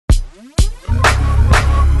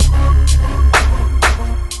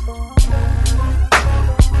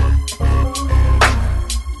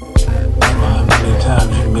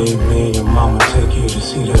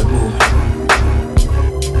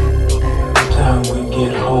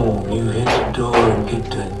door and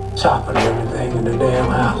get to chopping everything in the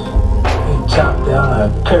damn house. They chop down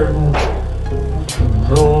a curtain,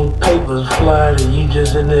 little papers flying, and you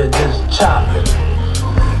just in there just chopping.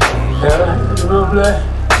 Yeah, you remember that?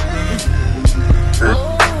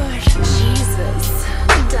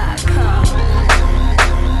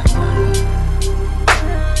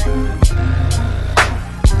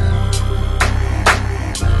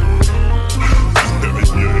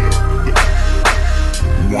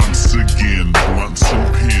 Once again, blunts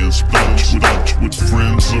and pins, lunch with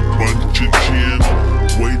friends, a bunch of gin,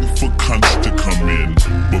 waiting for cunts to come in.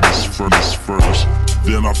 But this furnace first,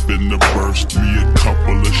 then I finna burst me a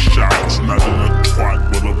couple of shots, not in a twat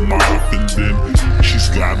but a mouth, and then she's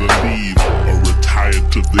gotta leave or retire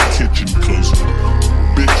to the kitchen, cause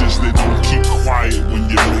bitches, they don't keep quiet when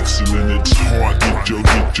you're mixing, and it's hard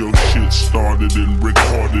get your shit started and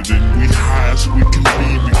recorded, and we high as we can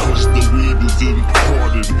be because the weed is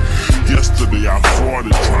imported. Yesterday I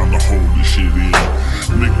farted trying to hold the shit in,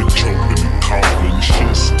 nigga choking and coughing,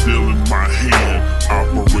 shit still in my hand,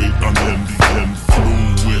 operate under the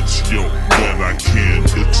influence, yo, bet I can,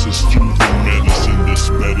 it's a soothing medicine that's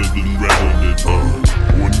better than Ritalin.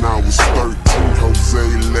 When I was 13, Jose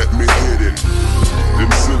let me hit it,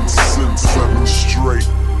 and since 7 straight,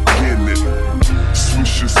 getting it.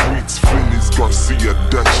 Swisher Sweets, Phillies, Garcia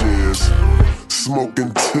Dutchess,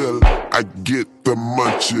 smoking till I get the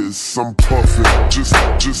munches. I'm puffing just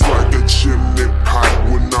like a chimney pot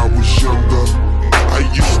when I was younger. I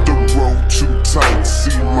used to roll too tight,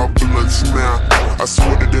 see my blunts now, I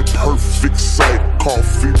swear to that perfect sight.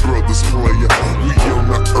 Coughee Brothaz player, we on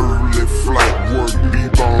the early flight, work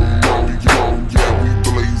B-bone, young, yeah, we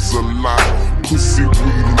blaze a lot. Pussy, weed,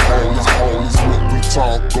 and hoes, what we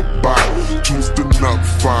talk about. Twisting up,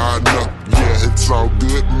 firing up, yeah, it's all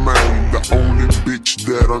good, man. The only bitch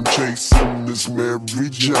that I'm chasing is Mary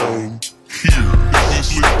Jane. Here,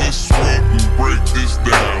 let's lick this sweet and break this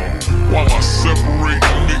down, while I separate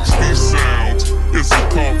and mix these sounds. It's a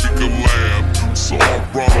coffee collab, so I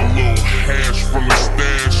brought a little hash from the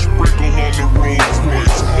stash, sprinkle on the Rolls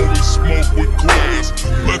Royce, always smoke with glass.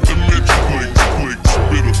 Let the Mitch click,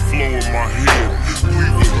 spit a flow in my head,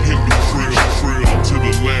 leave a Hindu trail to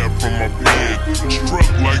the lab from my bed. Struck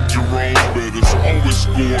like Jerome Bettis, always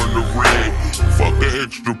scoring the red. Fuck an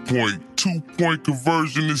extra point, 2-point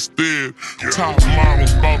conversion instead. Top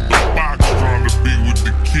models bout the box, trying to be with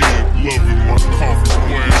the kid. Loving my coffee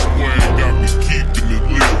swag, got me keeping it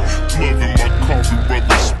lit. Loving my Coughee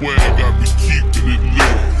Brothaz swag, got me keeping it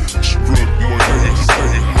lit. Struck money,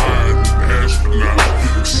 stay high in the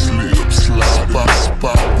astronaut. Slip, slide,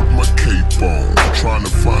 spot with my cape on. Trying to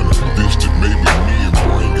find a bitch that maybe me and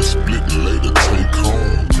Brain get split and later take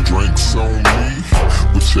home. Drinks on me,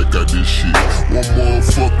 but check out this shit. One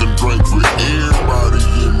motherfucking drink for everybody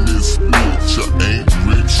in this bitch. I ain't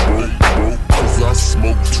rich, broke, cause I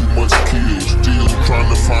smoke too much kills. Still trying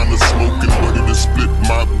to find a smoking buddy to split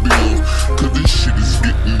my bills, cause this shit is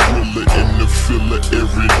getting realer in the filler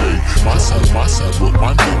every day. My side, what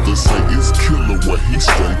my nigga say is killer what he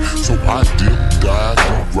say. So I dip, dive,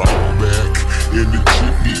 right back in the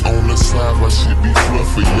jitney on the side. My shit be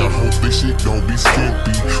fluffy, I hope this shit don't be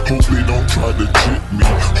skimpy. Hope they don't try to jit me,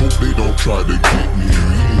 hope they don't try to get me.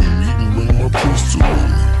 Even bring my pistol with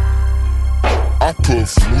me. I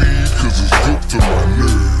puff weed cause it's good for my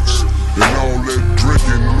nerves, and all that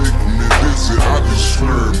drinking make me dizzy. I be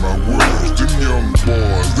slurring my words. Them young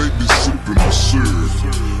boys, they be sipping the syrup.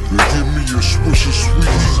 They give me a swisher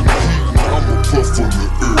sweets and heat, and I'ma puff on the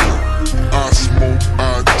herb. I smoke,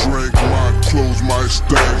 I drink, my clothes, my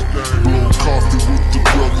stank. Blow coffee with the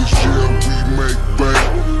brothers, yeah, we make bank.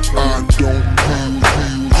 I don't use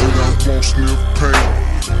heels and I won't sniff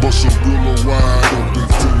paint, but some Gorilla wide up and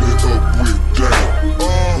fill it up with dank.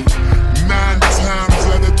 9 times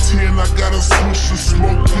out of 10 I got a swisher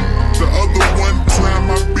smoking. The other one time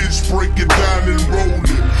my bitch break it down and roll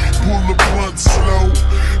it. Pull the blunt slow,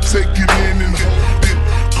 take it in and hold it.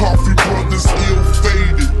 Coughee Brothaz ill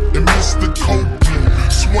faded and Mr.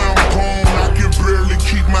 Copeland. Swear I'm gone, I can barely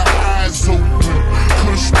keep my eyes open.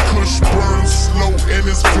 Kush burns slow and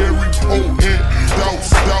it's very potent.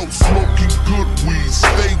 Doubt, smoking good weed,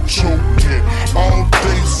 stay choking. All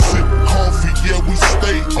day sip coffee, yeah, we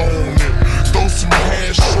stay on it. Throw some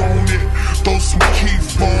hash on it, throw some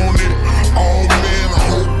keef on it. Oh man, I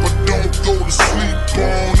hope I don't go to sleep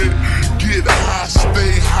on it. Get high,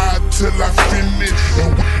 stay high till I finish,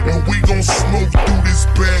 and we gon' smoke through this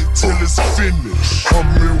bag till it's finished. I'm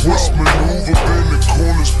in West Maneuver, been in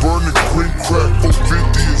corners, burning green crack,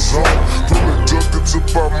 450 is on. From the duckets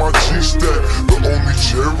about my G-stack, the only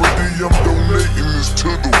charity I'm donating is to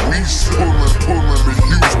the weed. Pulling to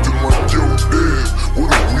Houston like yo,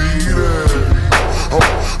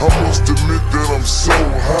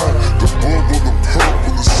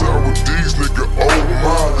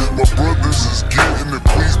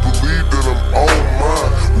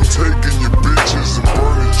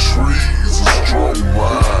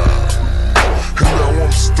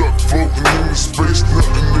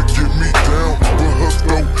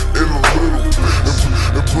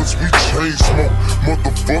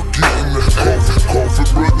 Coughee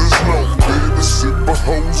Brothaz, no, baby, sip a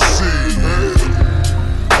whole C.